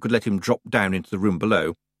flagstone that could let him drop down into the room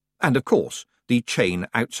below, and, of course, the chain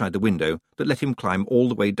outside the window that let him climb all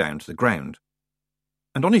the way down to the ground.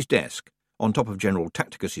 And on his desk, on top of General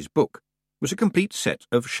Tacticus's book, was a complete set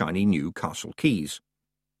of shiny new castle keys.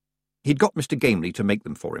 He'd got Mr. Gamely to make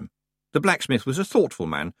them for him. The blacksmith was a thoughtful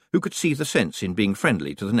man who could see the sense in being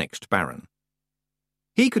friendly to the next baron.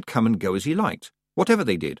 He could come and go as he liked, whatever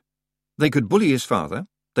they did. They could bully his father,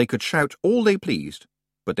 they could shout all they pleased,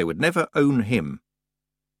 but they would never own him.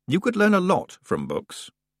 You could learn a lot from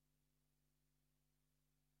books.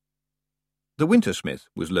 The Wintersmith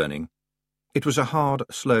was learning. It was a hard,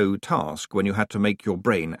 slow task when you had to make your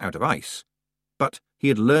brain out of ice. But he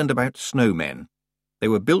had learned about snowmen. They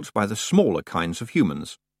were built by the smaller kinds of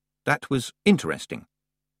humans. That was interesting.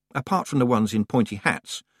 Apart from the ones in pointy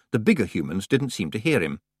hats, the bigger humans didn't seem to hear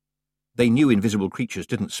him. They knew invisible creatures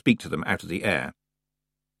didn't speak to them out of the air.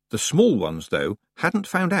 The small ones, though, hadn't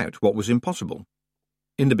found out what was impossible.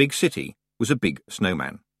 In the big city was a big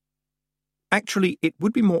snowman. Actually, it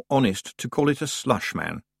would be more honest to call it a slush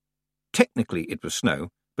man. Technically it was snow,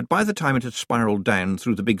 but by the time it had spiralled down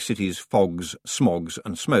through the big city's fogs, smogs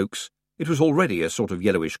and smokes, it was already a sort of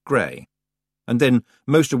yellowish grey. And then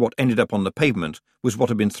most of what ended up on the pavement was what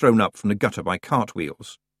had been thrown up from the gutter by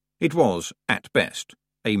cartwheels. It was, at best,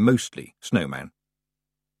 a mostly snowman.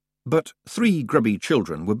 But 3 grubby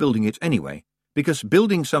children were building it anyway, because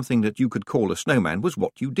building something that you could call a snowman was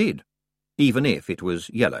what you did, even if it was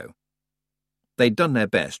yellow. They'd done their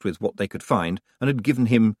best with what they could find and had given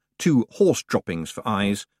him 2 horse droppings for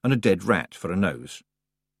eyes and a dead rat for a nose.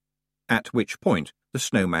 At which point the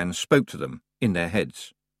snowman spoke to them in their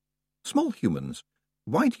heads. Small humans,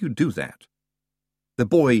 why do you do that? The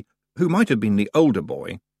boy, who might have been the older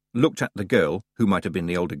boy, looked at the girl, who might have been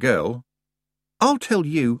the older girl. "I'll tell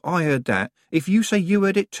you I heard that if you say you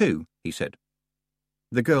heard it too," he said.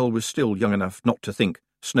 The girl was still young enough not to think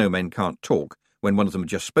snowmen can't talk when one of them had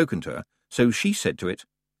just spoken to her, so she said to it,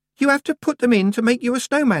 "You have to put them in to make you a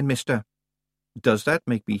snowman, mister." "Does that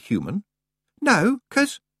make me human?" "No,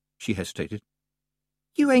 'cause—" she hesitated.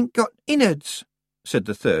 "You ain't got innards," said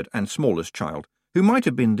the third and smallest child, who might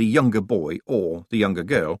have been the younger boy or the younger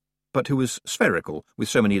girl, but who was spherical with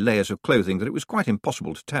so many layers of clothing that it was quite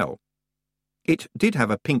impossible to tell. It did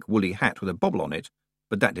have a pink woolly hat with a bobble on it,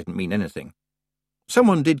 but that didn't mean anything.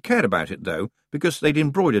 Someone did care about it, though, because they'd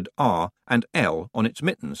embroidered R and L on its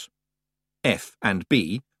mittens, F and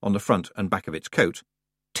B on the front and back of its coat,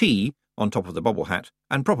 T on top of the bobble hat,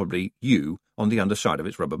 and probably U on the underside of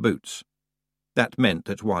its rubber boots. That meant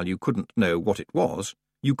that while you couldn't know what it was,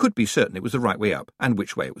 you could be certain it was the right way up and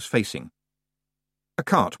which way it was facing. A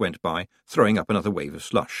cart went by, throwing up another wave of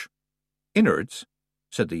slush. "Innards,"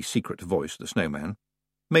 said the secret voice of the snowman.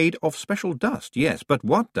 "Made of special dust, yes, but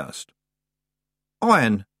what dust?"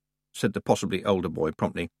 "Iron," said the possibly older boy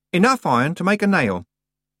promptly. "Enough iron to make a nail."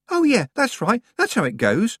 "Oh, yeah, that's right, that's how it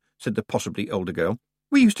goes," said the possibly older girl.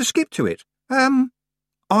 "We used to skip to it. Iron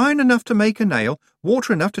enough to make a nail,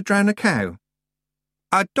 water enough to drown a cow."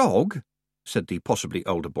 "A dog," said the possibly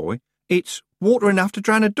older boy. "It's water enough to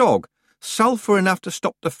drown a dog, sulphur enough to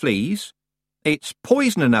stop the fleas. It's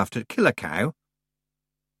poison enough to kill a cow."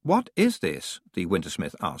 "What is this?" the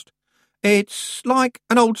Wintersmith asked. "It's like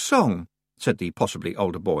an old song," said the possibly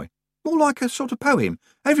older boy. "More like a sort of poem.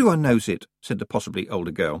 Everyone knows it," said the possibly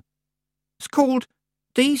older girl. "It's called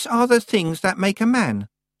These are the things that make a man,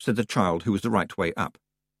 said the child who was the right way up.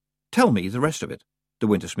 Tell me the rest of it, the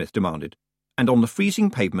Wintersmith demanded, and on the freezing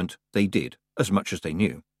pavement they did, as much as they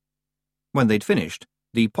knew. When they'd finished,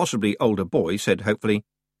 the possibly older boy said hopefully,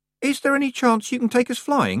 Is there any chance you can take us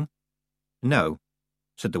flying? No,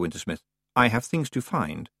 said the Wintersmith. I have things to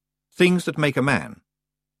find. Things that make a man.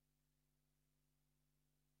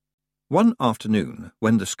 One afternoon,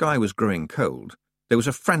 when the sky was growing cold, there was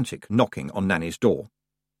a frantic knocking on Nanny's door.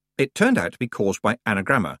 It turned out to be caused by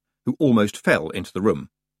Anagramma, who almost fell into the room.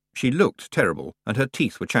 She looked terrible, and her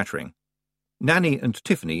teeth were chattering. Nanny and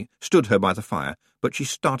Tiffany stood her by the fire, but she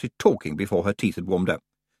started talking before her teeth had warmed up.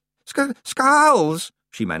 Skulls,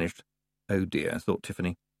 she managed. Oh dear, thought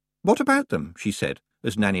Tiffany. What about them? She said,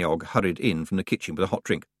 as Nanny Og hurried in from the kitchen with a hot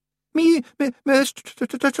drink. Trees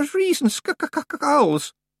and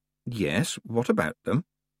skulls. Yes, what about them?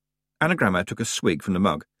 Anagramma took a swig from the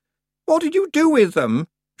mug. What did you do with them?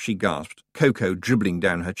 She gasped, cocoa dribbling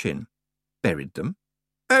down her chin. Buried them.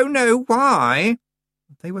 Oh no, why?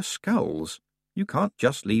 They were skulls. You can't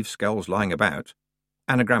just leave skulls lying about.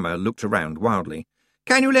 Anagramma looked around wildly.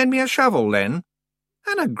 Can you lend me a shovel, then?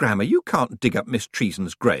 Anagramma, you can't dig up Miss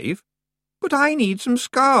Treason's grave. But I need some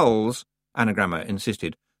skulls, Anagramma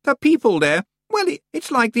insisted. The people there, well, it's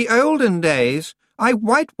like the olden days. I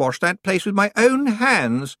whitewashed that place with my own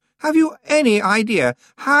hands. Have you any idea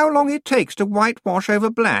how long it takes to whitewash over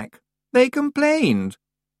black? They complained.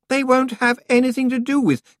 They won't have anything to do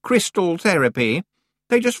with crystal therapy.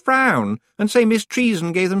 They just frown and say Miss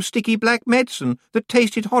Treason gave them sticky black medicine that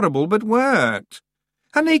tasted horrible but worked.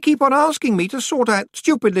 And they keep on asking me to sort out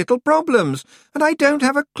stupid little problems, and I don't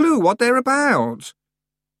have a clue what they're about.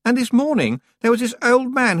 And this morning there was this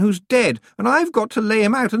old man who's dead, and I've got to lay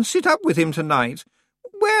him out and sit up with him tonight.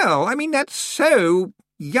 Well, I mean, that's so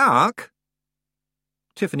yuck.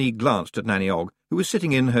 Tiffany glanced at Nanny Og, who was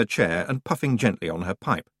sitting in her chair and puffing gently on her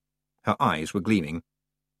pipe. Her eyes were gleaming.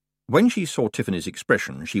 When she saw Tiffany's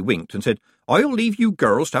expression, she winked and said, I'll leave you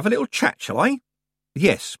girls to have a little chat, shall I?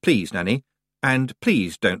 Yes, please, Nanny. And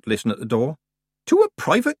please don't listen at the door. To a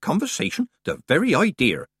private conversation? The very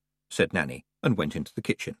idea, said Nanny, and went into the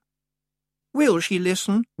kitchen. Will she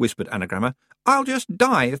listen? Whispered Anagramma. I'll just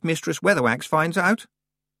die if Mistress Weatherwax finds out.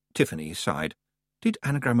 Tiffany sighed. Did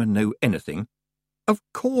Anagramma know anything? Of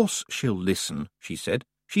course she'll listen, she said.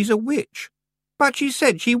 She's a witch. But she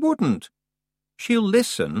said she wouldn't. She'll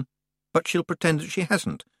listen, but she'll pretend that she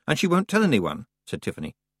hasn't, and she won't tell anyone, said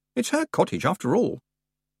Tiffany. It's her cottage after all.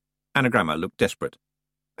 Anagramma looked desperate.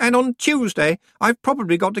 And on Tuesday I've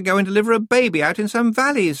probably got to go and deliver a baby out in some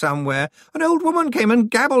valley somewhere. An old woman came and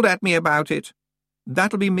gabbled at me about it.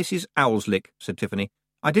 That'll be Mrs. Owlslick, said Tiffany.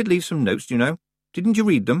 I did leave some notes, you know. Didn't you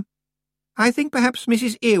read them? I think perhaps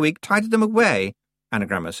Mrs. Earwig tidied them away,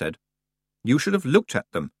 Anagramma said. You should have looked at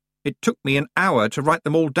them. It took me an hour to write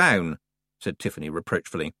them all down, said Tiffany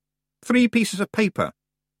reproachfully. 3 pieces of paper.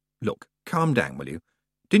 Look, calm down, will you?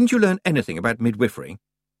 Didn't you learn anything about midwifery?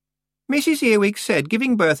 Mrs. Earwig said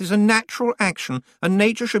giving birth is a natural action and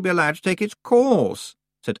nature should be allowed to take its course,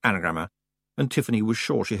 said Anagramma, and Tiffany was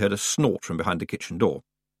sure she heard a snort from behind the kitchen door.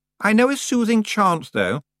 I know a soothing chant,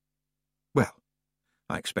 though. Well,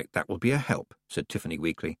 I expect that will be a help, said Tiffany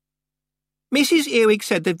weakly. Mrs. Earwig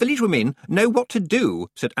said the village women know what to do,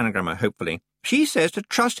 said Anagramma hopefully. She says to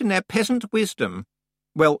trust in their peasant wisdom.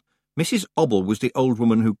 Well, Mrs. Obble was the old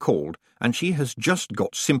woman who called, and she has just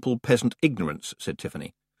got simple peasant ignorance, said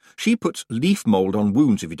Tiffany. She puts leaf mould on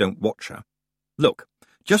wounds if you don't watch her. Look,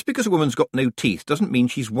 just because a woman's got no teeth doesn't mean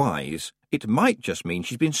she's wise. It might just mean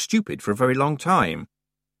she's been stupid for a very long time.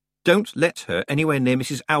 Don't let her anywhere near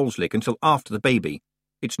Mrs. Owlslick until after the baby.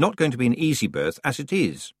 It's not going to be an easy birth as it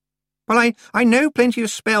is. Well, I know plenty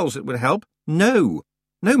of spells that would help. No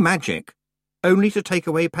magic. Only to take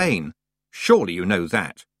away pain. Surely you know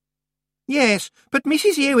that. Yes, but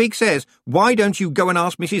Mrs. Earwig says, why don't you go and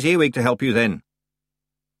ask Mrs. Earwig to help you then?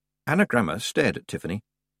 Anagramma stared at Tiffany.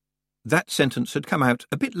 That sentence had come out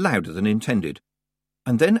a bit louder than intended,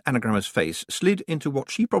 and then Anagramma's face slid into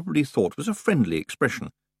what she probably thought was a friendly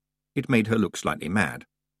expression. It made her look slightly mad.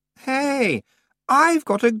 Hey, I've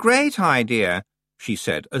got a great idea, she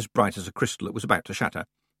said, as bright as a crystal that was about to shatter.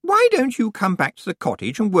 Why don't you come back to the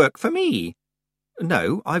cottage and work for me?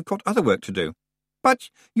 No, I've got other work to do.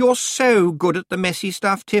 But you're so good at the messy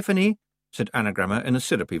stuff, Tiffany, said Anagramma in a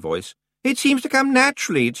syrupy voice. It seems to come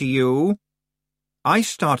naturally to you. I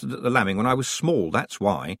started at the lambing when I was small, that's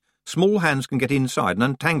why. Small hands can get inside and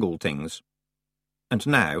untangle things. And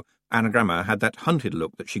now Anagramma had that hunted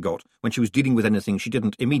look that she got when she was dealing with anything she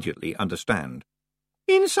didn't immediately understand.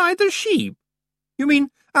 Inside the sheep? You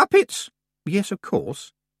mean uppits? Yes, of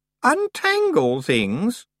course. Untangle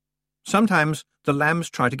things? Sometimes the lambs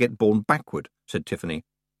try to get born backward, said Tiffany.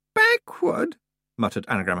 Backward? Muttered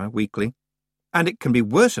Anagramma weakly. And it can be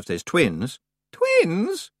worse if there's twins.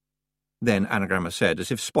 Twins? Then Anagramma said,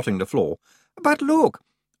 as if spotting the flaw, But look,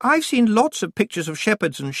 I've seen lots of pictures of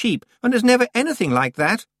shepherds and sheep, and there's never anything like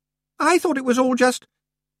that. I thought it was all just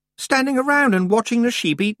standing around and watching the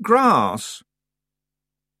sheep eat grass.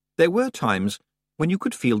 There were times when you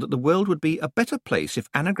could feel that the world would be a better place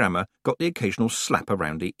if Anagramma got the occasional slap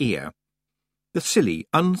around the ear. The silly,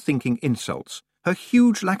 unthinking insults, her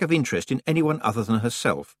huge lack of interest in anyone other than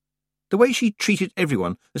herself, the way she treated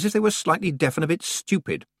everyone as if they were slightly deaf and a bit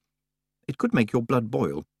stupid. It could make your blood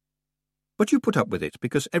boil. But you put up with it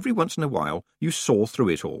because every once in a while you saw through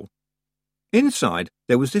it all. Inside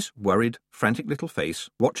there was this worried, frantic little face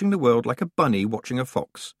watching the world like a bunny watching a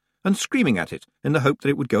fox, and screaming at it in the hope that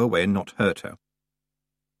it would go away and not hurt her.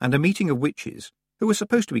 And a meeting of witches, who were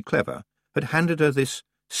supposed to be clever, had handed her this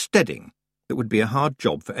steading that would be a hard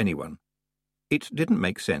job for anyone. It didn't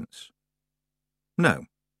make sense. No,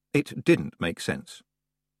 it didn't make sense.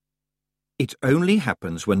 It only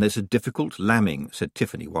happens when there's a difficult lambing, said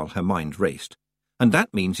Tiffany while her mind raced. And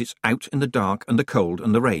that means it's out in the dark and the cold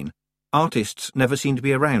and the rain. Artists never seem to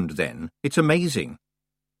be around then. It's amazing.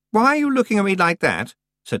 Why are you looking at me like that?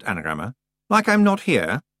 Said Anagramma. Like I'm not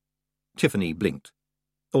here? Tiffany blinked.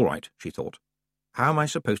 All right, she thought. How am I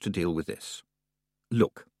supposed to deal with this?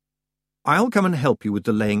 Look, I'll come and help you with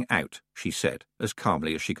the laying out, she said, as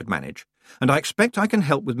calmly as she could manage, and I expect I can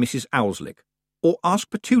help with Mrs. Owlslick. Or ask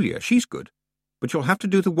Petulia, she's good. But you'll have to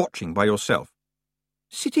do the watching by yourself.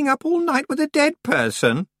 Sitting up all night with a dead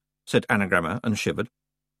person, said Anagramma, and shivered.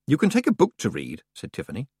 You can take a book to read, said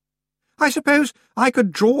Tiffany. I suppose I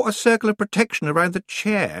could draw a circle of protection around the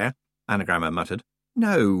chair, Anagramma muttered.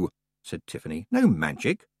 No, said Tiffany, no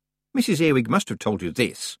magic. Mrs. Earwig must have told you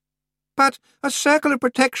this. But a circle of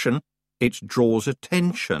protection, it draws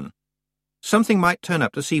attention. Something might turn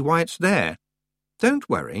up to see why it's there. Don't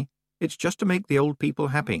worry, it's just to make the old people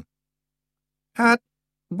happy.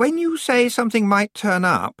 When you say something might turn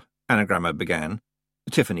up, Anagramma began.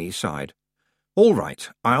 Tiffany sighed. All right,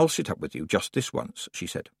 I'll sit up with you just this once, she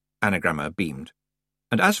said. Anagramma beamed.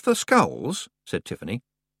 And as for skulls, said Tiffany,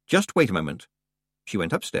 just wait a moment. She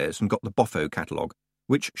went upstairs and got the Boffo catalogue,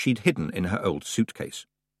 which she'd hidden in her old suitcase.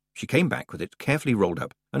 She came back with it carefully rolled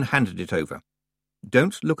up and handed it over.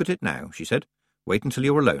 Don't look at it now, she said. Wait until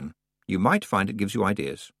you're alone. You might find it gives you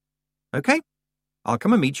ideas. OK? I'll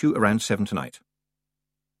come and meet you around 7 tonight.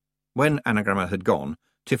 When Anagramma had gone,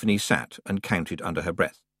 Tiffany sat and counted under her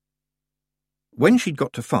breath. When she'd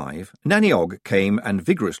got to 5, Nanny Og came and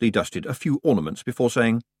vigorously dusted a few ornaments before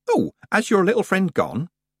saying, Oh, has your little friend gone?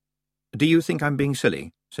 Do you think I'm being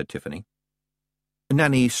silly? Said Tiffany.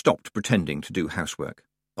 Nanny stopped pretending to do housework.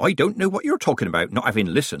 I don't know what you're talking about, not having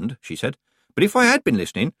listened, she said. But if I had been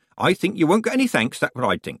listening, I think you won't get any thanks, that's what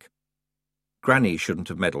I'd think. Granny shouldn't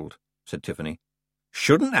have meddled, said Tiffany.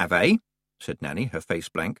 Shouldn't have, eh? Said Nanny, her face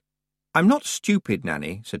blank. I'm not stupid,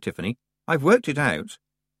 Nanny, said Tiffany. I've worked it out.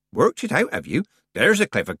 Worked it out, have you? There's a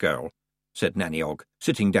clever girl, said Nanny Og,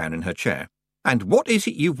 sitting down in her chair. And what is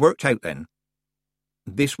it you've worked out, then?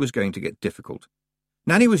 This was going to get difficult.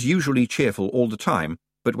 Nanny was usually cheerful all the time,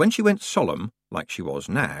 but when she went solemn, like she was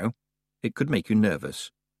now, it could make you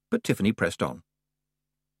nervous. But Tiffany pressed on.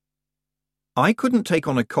 I couldn't take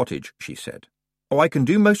on a cottage, she said. Oh, I can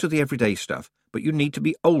do most of the everyday stuff, but you need to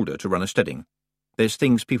be older to run a steading. There's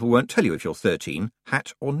things people won't tell you if you're 13,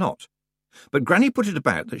 hat or not. But Granny put it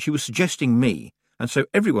about that she was suggesting me, and so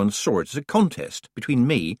everyone saw it as a contest between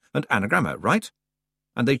me and Anagramma, right?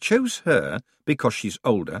 And they chose her because she's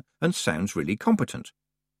older and sounds really competent.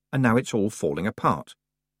 And now it's all falling apart.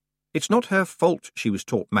 It's not her fault she was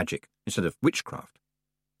taught magic instead of witchcraft.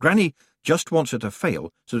 Granny just wants her to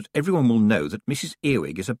fail so that everyone will know that Mrs.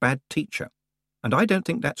 Earwig is a bad teacher, and I don't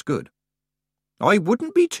think that's good. I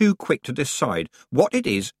wouldn't be too quick to decide what it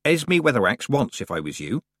is Esme Weatherwax wants if I was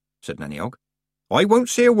you, said Nanny Og. I won't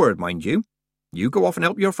say a word, mind you. You go off and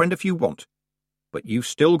help your friend if you want. But you've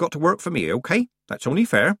still got to work for me, OK? That's only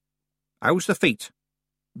fair. How's the feet?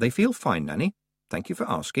 They feel fine, Nanny. Thank you for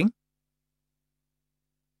asking.